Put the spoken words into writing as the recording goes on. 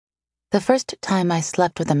The first time I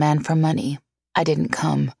slept with a man for money, I didn't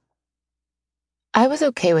come. I was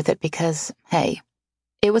okay with it because, hey,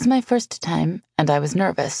 it was my first time and I was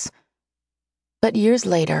nervous. But years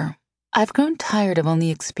later, I've grown tired of only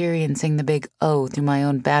experiencing the big O through my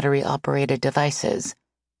own battery-operated devices.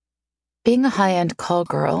 Being a high-end call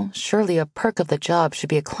girl, surely a perk of the job should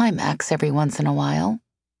be a climax every once in a while,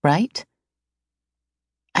 right?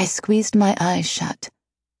 I squeezed my eyes shut,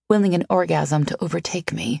 willing an orgasm to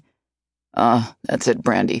overtake me. That's it,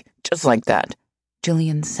 Brandy. Just like that,"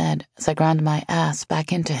 Julian said as I ground my ass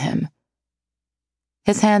back into him.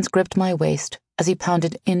 His hands gripped my waist as he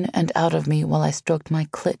pounded in and out of me while I stroked my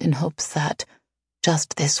clit in hopes that,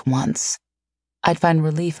 just this once, I'd find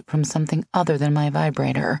relief from something other than my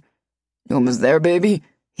vibrator. "You almost there, baby?"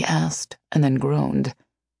 he asked, and then groaned.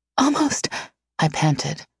 "Almost," I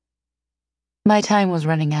panted. My time was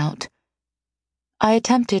running out. I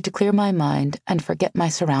attempted to clear my mind and forget my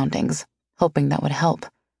surroundings, hoping that would help.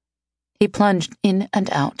 He plunged in and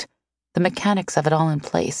out, the mechanics of it all in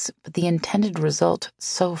place, but the intended result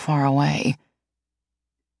so far away.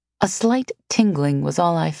 A slight tingling was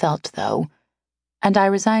all I felt, though, and I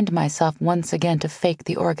resigned myself once again to fake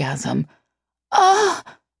the orgasm. "Ah!"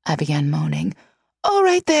 I began moaning. "Oh,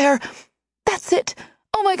 right there! That's it!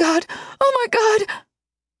 Oh my God! Oh my God!"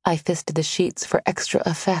 I fisted the sheets for extra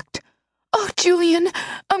effect. "Oh, Julian,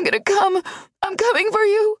 I'm gonna come! I'm coming for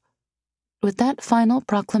you!" With that final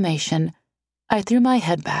proclamation, I threw my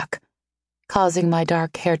head back, causing my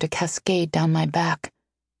dark hair to cascade down my back.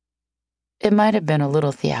 It might have been a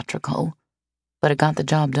little theatrical, but it got the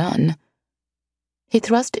job done. He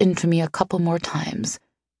thrust into me a couple more times.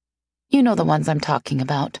 You know the ones I'm talking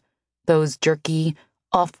about, those jerky,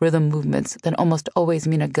 off-rhythm movements that almost always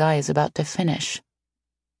mean a guy is about to finish.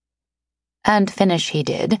 And finish he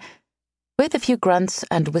did, with a few grunts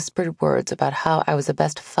and whispered words about how I was the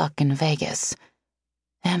best fuck in Vegas.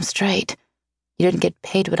 Damn straight. You didn't get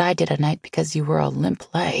paid what I did a night because you were a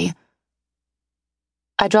limp lay.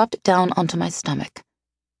 I dropped down onto my stomach.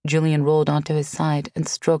 Julian rolled onto his side and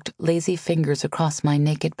stroked lazy fingers across my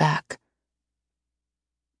naked back.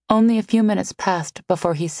 Only a few minutes passed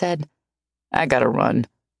before he said, "I gotta run."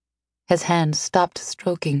 His hand stopped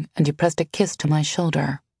stroking and he pressed a kiss to my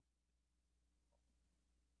shoulder.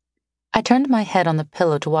 I turned my head on the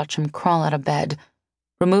pillow to watch him crawl out of bed,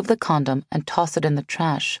 remove the condom, and toss it in the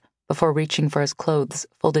trash before reaching for his clothes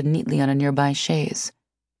folded neatly on a nearby chaise.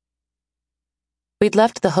 We'd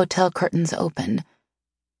left the hotel curtains open,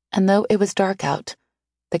 and though it was dark out,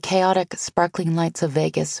 the chaotic, sparkling lights of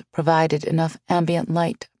Vegas provided enough ambient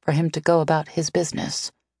light for him to go about his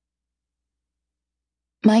business.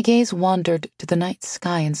 My gaze wandered to the night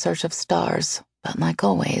sky in search of stars, but like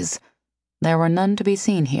always, there were none to be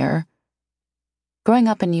seen here. Growing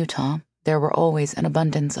up in Utah, there were always an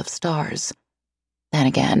abundance of stars. Then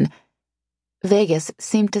again, Vegas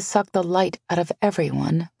seemed to suck the light out of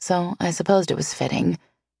everyone, so I supposed it was fitting.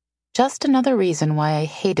 Just another reason why I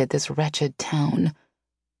hated this wretched town.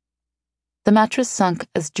 The mattress sunk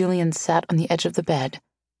as Julian sat on the edge of the bed,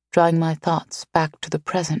 drawing my thoughts back to the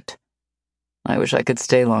present. "I wish I could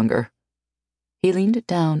stay longer." He leaned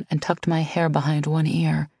down and tucked my hair behind one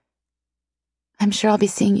ear. "I'm sure I'll be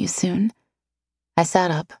seeing you soon." I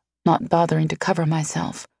sat up, not bothering to cover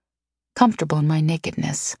myself, comfortable in my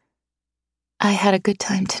nakedness. "I had a good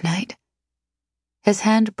time tonight." His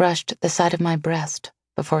hand brushed the side of my breast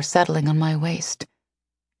before settling on my waist.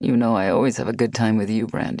 "You know I always have a good time with you,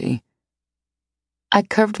 Brandy." I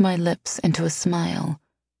curved my lips into a smile,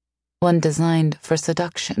 one designed for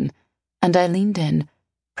seduction, and I leaned in,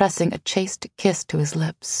 pressing a chaste kiss to his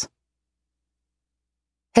lips.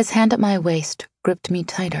 His hand at my waist gripped me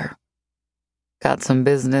tighter. "Got some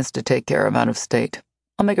business to take care of out of state.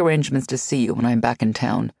 I'll make arrangements to see you when I'm back in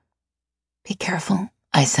town." "Be careful,"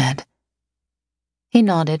 I said. He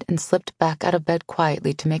nodded and slipped back out of bed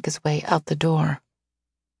quietly to make his way out the door.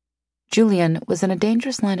 Julian was in a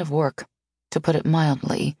dangerous line of work, to put it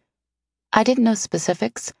mildly. I didn't know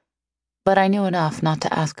specifics, but I knew enough not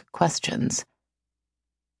to ask questions.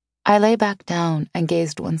 I lay back down and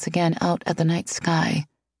gazed once again out at the night sky.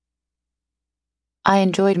 I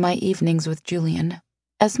enjoyed my evenings with Julian,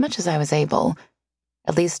 as much as I was able.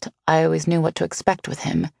 At least, I always knew what to expect with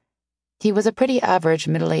him. He was a pretty average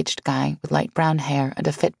middle-aged guy with light brown hair and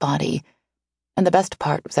a fit body, and the best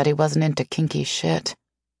part was that he wasn't into kinky shit.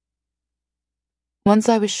 Once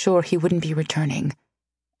I was sure he wouldn't be returning,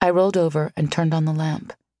 I rolled over and turned on the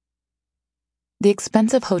lamp. The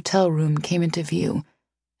expensive hotel room came into view,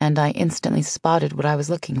 and I instantly spotted what I was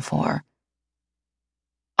looking for.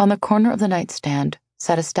 On the corner of the nightstand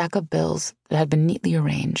sat a stack of bills that had been neatly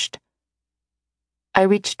arranged. I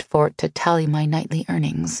reached for it to tally my nightly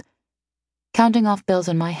earnings. Counting off bills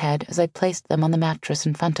in my head as I placed them on the mattress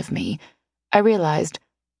in front of me, I realized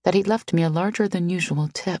that he'd left me a larger than usual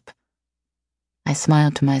tip. I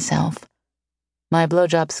smiled to myself. My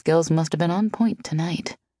blowjob skills must have been on point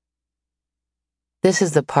tonight. This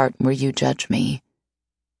is the part where you judge me.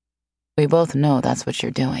 We both know that's what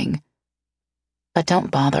you're doing. But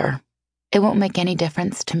don't bother. It won't make any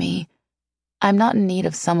difference to me. I'm not in need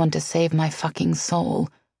of someone to save my fucking soul.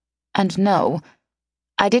 And no,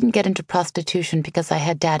 I didn't get into prostitution because I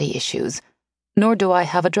had daddy issues, nor do I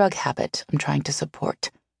have a drug habit I'm trying to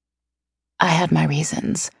support. I had my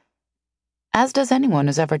reasons, as does anyone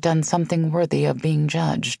who's ever done something worthy of being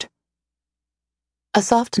judged. A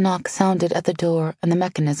soft knock sounded at the door and the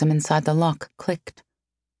mechanism inside the lock clicked.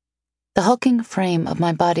 The hulking frame of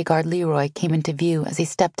my bodyguard Leroy came into view as he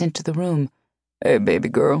stepped into the room. Hey, baby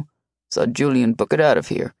girl. Saw Julian book it out of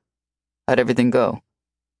here. How'd everything go?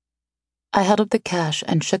 I held up the cash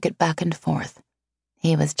and shook it back and forth.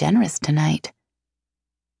 He was generous tonight.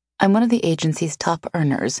 I'm one of the agency's top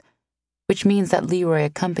earners, which means that Leroy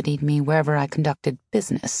accompanied me wherever I conducted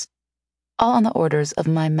business, all on the orders of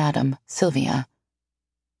my Madam Sylvia.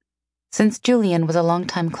 Since Julian was a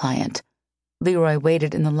longtime client, Leroy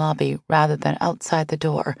waited in the lobby rather than outside the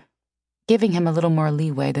door, giving him a little more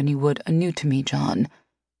leeway than he would a new-to-me John.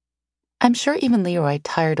 I'm sure even Leroy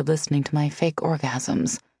tired of listening to my fake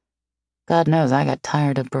orgasms. God knows I got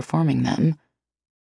tired of performing them.